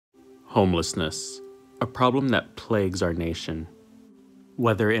Homelessness, a problem that plagues our nation,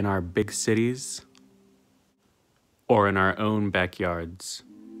 whether in our big cities or in our own backyards.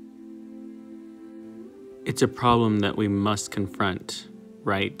 It's a problem that we must confront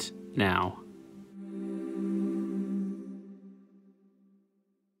right now.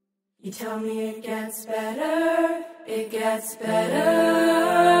 You tell me it gets better in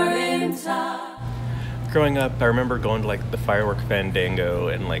time. Growing up, I remember going to the firework fandango,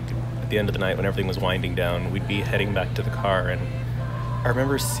 and at the end of the night when everything was winding down, we'd be heading back to the car, and I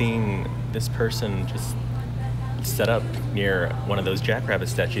remember seeing this person just set up near one of those Jackrabbit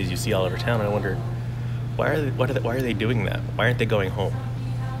statues you see all over town, and I wondered, why are they doing that? Why aren't they going home?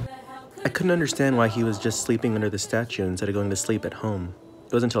 I couldn't understand why he was just sleeping under the statue instead of going to sleep at home.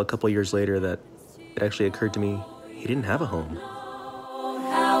 It wasn't until a couple years later that it actually occurred to me he didn't have a home.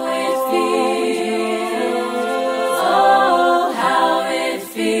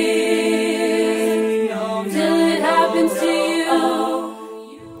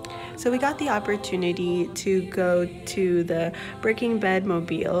 So we got the opportunity to go to the Breaking Bed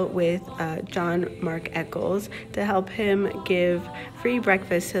Mobile with John Mark Eccles to help him give free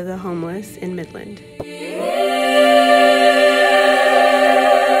breakfast to the homeless in Midland.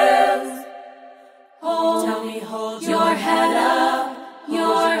 Hold your head up,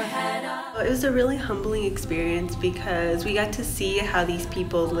 It was a really humbling experience because we got to see how these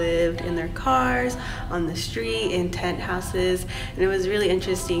people lived in their cars, on the street, in tent houses, and it was really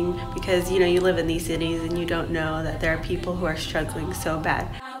interesting because, you live in these cities and you don't know that there are people who are struggling so bad.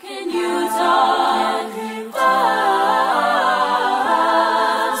 How can you talk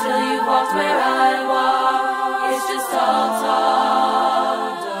till you walked where I walk? It's just all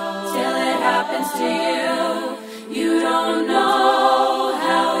talk till it happens to you. You don't know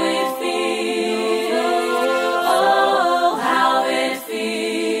how it feels.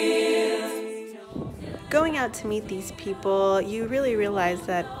 Going out to meet these people, you really realize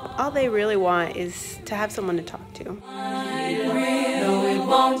that all they really want is to have someone to talk to.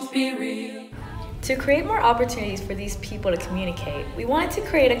 To create more opportunities for these people to communicate, we wanted to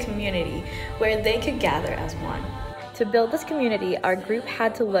create a community where they could gather as one. To build this community, our group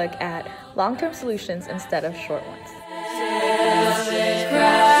had to look at long-term solutions instead of short ones.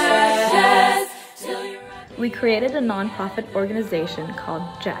 We created a nonprofit organization called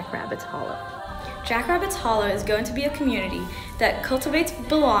Jackrabbit's Hollow. Jackrabbit's Hollow is going to be a community that cultivates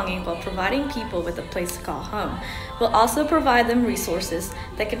belonging while providing people with a place to call home. We'll also provide them resources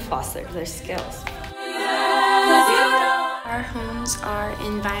that can foster their skills. Our homes are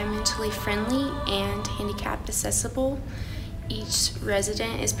environmentally friendly and handicap accessible. Each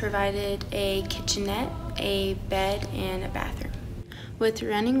resident is provided a kitchenette, a bed, and a bathroom, with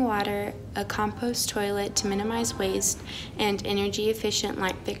running water, a compost toilet to minimize waste, and energy-efficient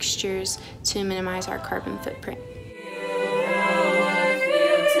light fixtures to minimize our carbon footprint.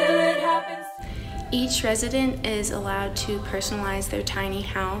 Each resident is allowed to personalize their tiny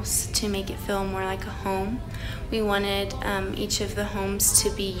house to make it feel more like a home. We wanted each of the homes to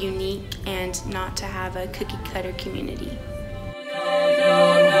be unique and not to have a cookie-cutter community.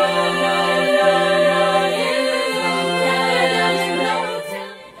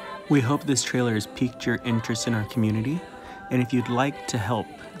 We hope this trailer has piqued your interest in our community, and if you'd like to help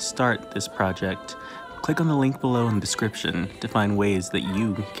start this project, click on the link below in the description to find ways that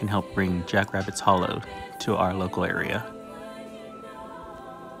you can help bring Jackrabbit's Hollow to our local area.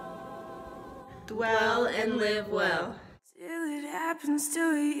 Dwell and live well. Till it happens to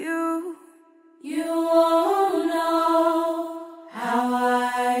you, you won't.